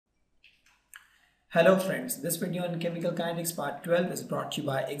Hello friends, this video on Chemical Kinetics part 12 is brought to you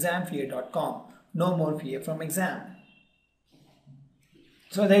by examfear.com. No more fear from exam.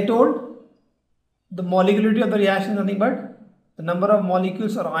 So as I told, the molecularity of the reaction is nothing but the number of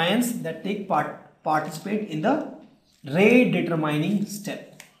molecules or ions that participate in the rate determining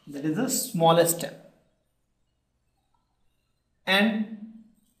step. That is the smallest step. And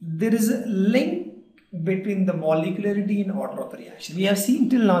there is a link between the molecularity and order of the reaction. We have seen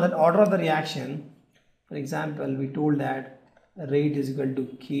till now that order of the reaction, for example, we told that rate is equal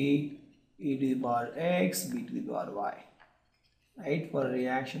to K e to the power x, b to the power y. Right? For a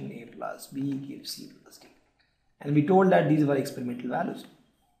reaction A plus B gives C plus D. And we told that these were experimental values.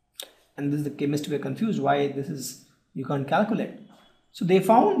 And this the chemists were confused why this is you can't calculate. So they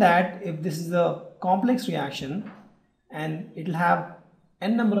found that if this is a complex reaction and it will have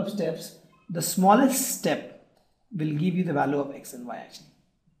n number of steps, the smallest step will give you the value of x and y actually.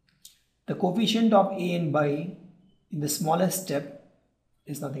 The coefficient of A and B in the smallest step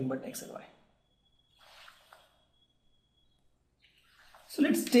is nothing but x and y. So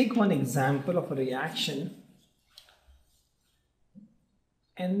let's take one example of a reaction.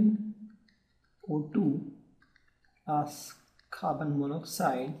 NO2 plus carbon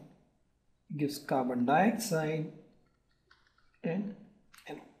monoxide gives carbon dioxide and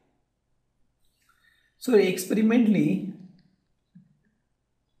NO. So experimentally,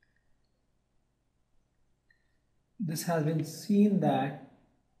 this has been seen that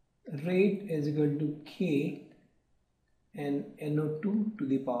rate is equal to K and NO2 to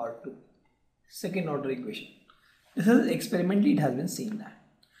the power 2. Second order equation. This is experimentally it has been seen that.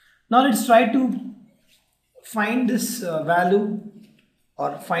 Now let's try to find this value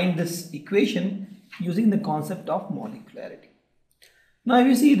or find this equation using the concept of molecularity. Now if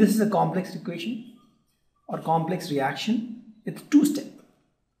you see, this is a complex equation or complex reaction. It's two-step.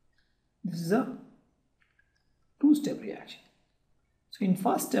 This is a two-step reaction. So in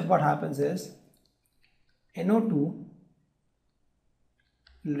first step what happens is NO2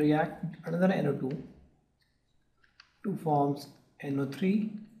 will react with another NO2 to forms NO3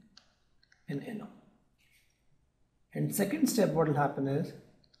 and NO. And second step what will happen is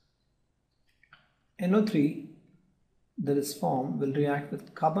NO3 that is formed will react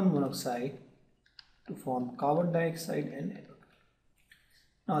with carbon monoxide to form carbon dioxide and NO2.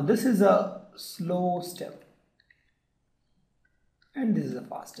 Now this is a slow step and this is a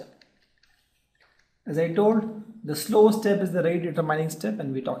fast step. As I told, the slow step is the rate determining step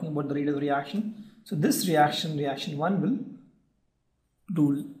and we're talking about the rate of the reaction. So this reaction 1 will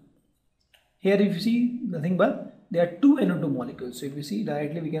rule. Here if you see nothing but there are two NO2 molecules. So if you see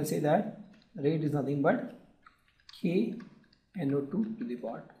directly we can say that rate is nothing but K NO2 to the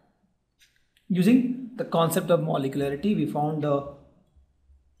power 2. Using the concept of molecularity, we found the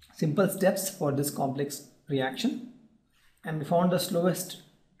simple steps for this complex reaction and we found the slowest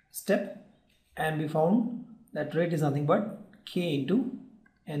step and we found that rate is nothing but K into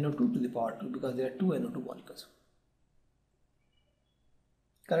NO2 to the power 2 because there are two NO2 molecules.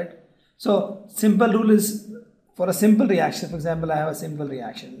 Correct? So simple rule is for a simple reaction. For example, I have a simple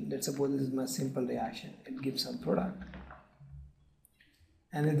reaction. Let's suppose this is my simple reaction. It gives some product.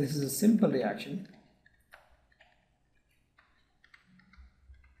 And then this is a simple reaction.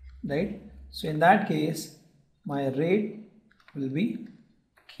 Right? So in that case, my rate will be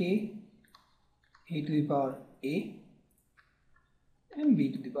K A to the power A and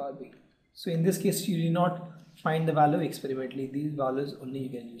B to the power B. So in this case you do not find the value experimentally. These values only you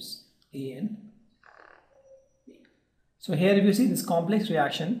can use A and B. So here if you see this complex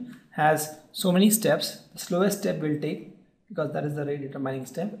reaction has so many steps. The slowest step will take because that is the rate determining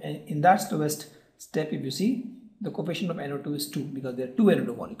step, and in that slowest step if you see the coefficient of NO2 is 2 because there are two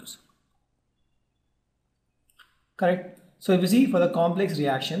NO2 molecules. Correct? So if you see for the complex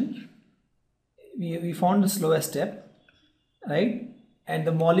reaction we found the slowest step, right? And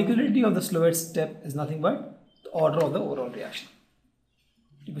the molecularity of the slowest step is nothing but the order of the overall reaction.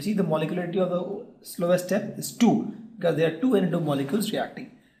 If you see the molecularity of the slowest step is 2 because there are two NO2 molecules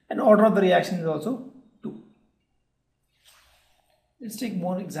reacting, and order of the reaction is also 2. Let's take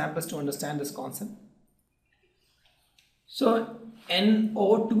more examples to understand this concept. So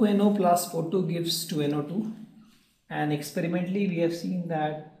NO2NO plus O2 gives 2NO2, and experimentally we have seen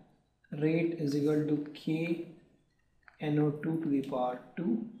that rate is equal to K NO2 to the power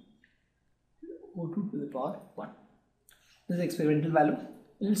 2 O2 to the power 1. This is experimental value.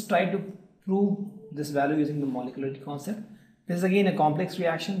 Let's try to prove this value using the molecularity concept. This is again a complex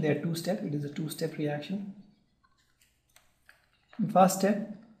reaction. There are two steps. It is a two-step reaction. In first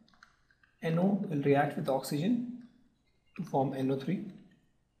step, NO will react with oxygen to form NO3.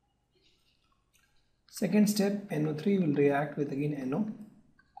 Second step, NO3 will react with again NO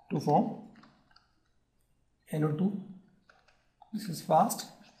to form NO2. This is fast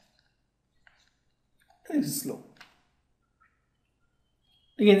and this is slow.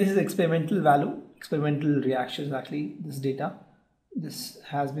 Again, this is experimental value, experimental reactions. Actually, this data, this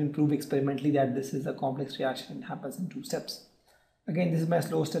has been proved experimentally that this is a complex reaction and happens in 2 steps. Again, this is my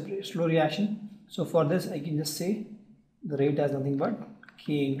slow reaction. So for this, I can just say the rate has nothing but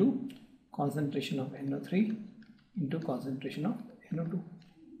K into concentration of NO3 into concentration of NO2.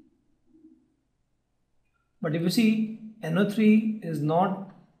 But if you see, NO3 is not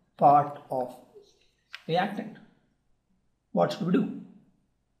part of reactant. What should we do?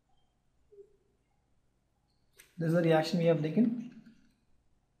 This is the reaction we have taken.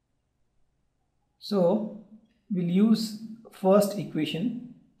 So we'll use first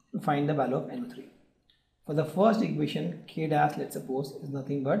equation to find the value of NO3. For the first equation, K dash, let's suppose, is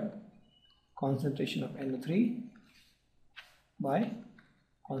nothing but concentration of NO3 by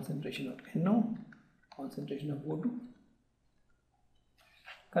concentration of NO, concentration of O2.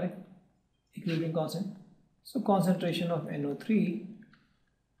 Correct? Equilibrium constant. So concentration of NO3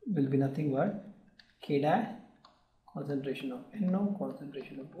 will be nothing but K dash, concentration of NO,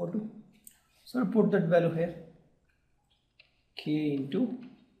 concentration of O2. So I'll put that value here. K into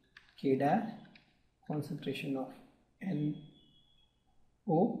K dash, concentration of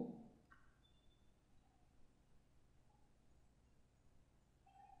NO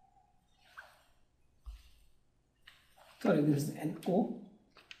this is NO.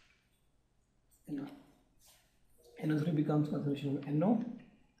 NO3 becomes concentration of NO,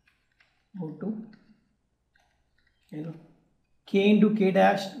 O2, NO. K into K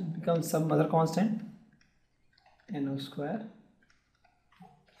dash becomes some other constant, NO square,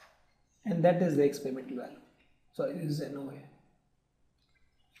 and that is the experimental value. So it is NO here.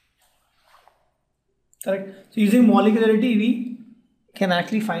 Correct. So using molecularity, we can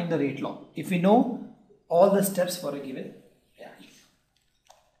actually find the rate law if we know all the steps for a given reaction.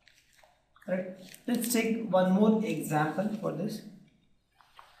 Correct. Let's take one more example for this.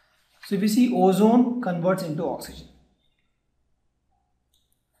 So if you see, ozone converts into oxygen.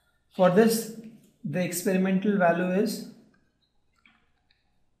 For this, the experimental value is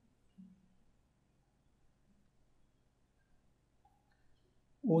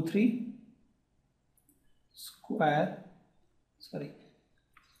O3 square,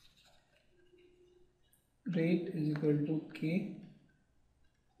 rate is equal to K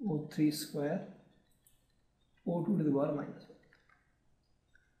O3 square O2 to the power minus 1.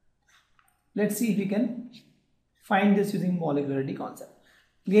 Let's see if we can find this using molecularity concept.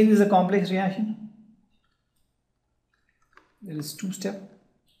 Again, this is a complex reaction. There is 2 steps.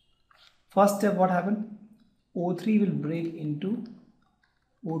 First step, what happened? O3 will break into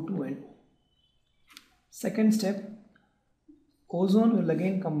O2 and O. Second step, ozone will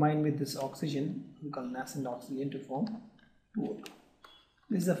again combine with this oxygen, we call nascent oxygen, to form 2O2.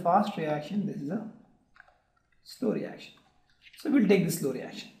 This is a fast reaction, this is a slow reaction. So we'll take the slow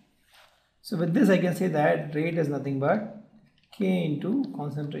reaction. So with this I can say that rate is nothing but K into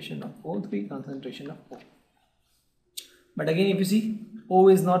concentration of O3, concentration of O. But again, if you see, O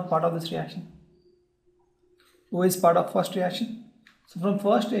is not part of this reaction. O is part of first reaction. So from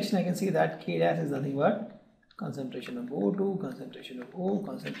first reaction I can see that K dash is nothing but concentration of O2, concentration of O,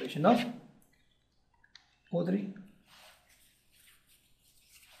 concentration of O3.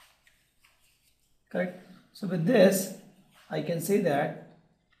 Correct? So with this I can say that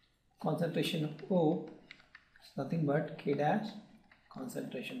concentration of O is nothing but K dash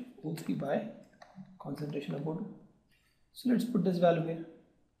concentration of O3 by concentration of O2. So let's put this value here.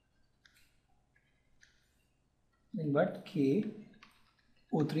 Nothing but K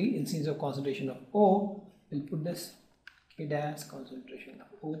O3 instead of concentration of O, we'll put this K dash concentration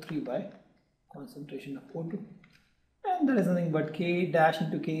of O3 by concentration of O2. And there is nothing but K dash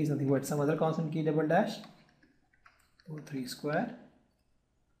into K is nothing but some other constant K double dash O3 square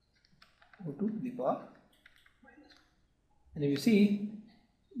O2 to the power minus 1. And if you see,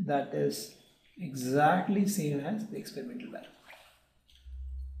 that is exactly same as the experimental value.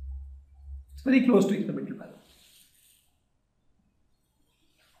 It's very close to experimental value.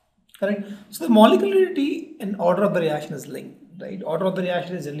 Correct? So the molecularity and order of the reaction is linked, right? Order of the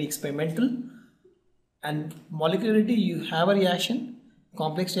reaction is generally experimental, and molecularity, you have a reaction,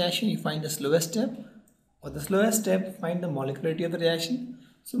 complex reaction, you find the slowest step. For the slowest step, find the molecularity of the reaction.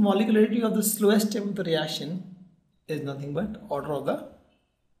 So molecularity of the slowest step of the reaction is nothing but order of the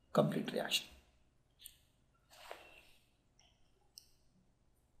complete reaction.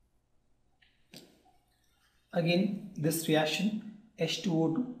 Again, this reaction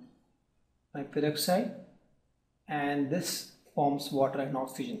H2O2 my peroxide, and this forms water and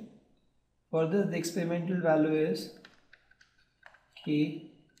oxygen. For this, the experimental value is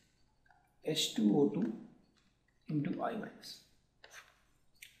KH2O2 into I minus.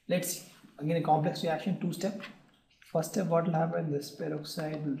 Let's see. Again, a complex reaction, two step. First step, what will happen? This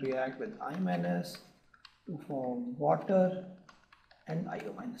peroxide will react with I minus to form water and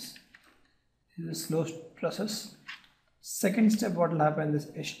IO minus. This is a slow process. Second step, what will happen? This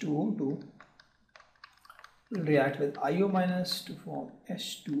H2O2 will react with IO minus to form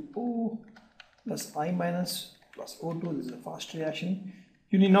H2O plus I minus plus O2. This is a fast reaction.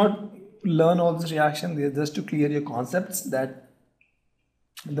 You need not learn all this reaction. This is just to clear your concepts that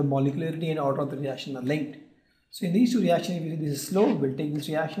the molecularity and order of the reaction are linked. So in these two reactions, if this is slow, we'll take this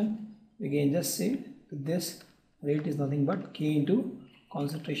reaction. We can just say that this rate is nothing but K into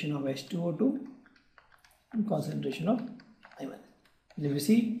concentration of H2O2 and concentration of I minus. And if you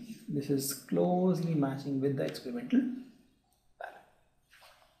see, this is closely matching with the experimental value.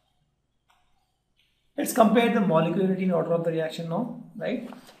 Let's compare the molecularity and order of the reaction now, right?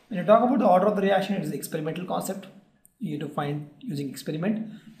 When you talk about the order of the reaction, it is the experimental concept. You need to find using experiment.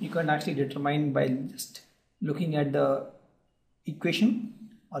 You can actually determine by just looking at the equation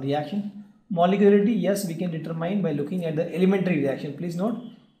or reaction. Molecularity, yes, we can determine by looking at the elementary reaction. Please note,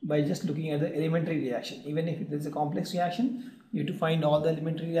 by just looking at the elementary reaction. Even if it is a complex reaction, you need to find all the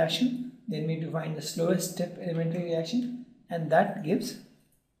elementary reaction. Then we need to find the slowest step elementary reaction, and that gives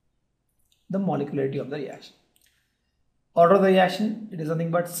the molecularity of the reaction. Order of the reaction, it is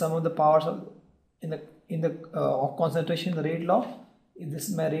nothing but sum of the powers of of concentration, the rate law. If this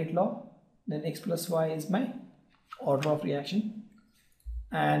is my rate law, then x plus y is my order of reaction,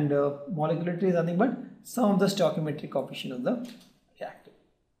 and molecularity is nothing but sum of the stoichiometric coefficient of the reactant,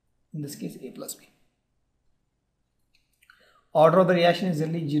 in this case A plus B. Order of the reaction is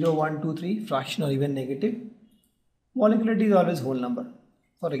generally 0, 1, 2, 3, fraction or even negative. Molecularity is always whole number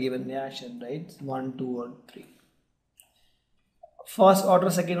for a given reaction, right? 1, 2 or 3. First order,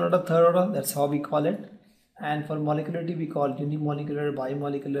 second order, third order, that's how we call it. And for molecularity, we call unimolecular,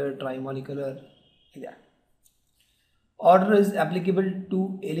 bimolecular, trimolecular, like that. Order is applicable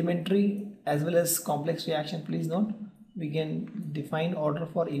to elementary as well as complex reaction. Please note, we can define order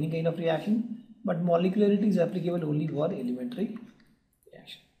for any kind of reaction, but molecularity is applicable only for elementary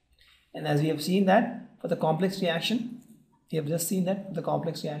reaction. And as we have seen that for the complex reaction, we have just seen that for the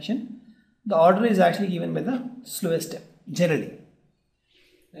complex reaction, the order is actually given by the slowest step, generally,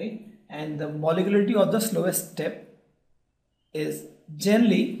 right? And the molecularity of the slowest step is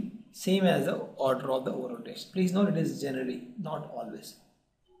generally same as the order of the overall test. Please note, it is generally, not always.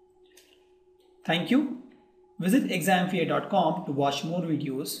 Thank you. Visit examfear.com to watch more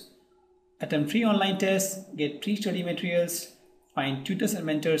videos, attempt free online tests, get free study materials, find tutors and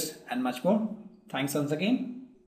mentors, and much more. Thanks once again.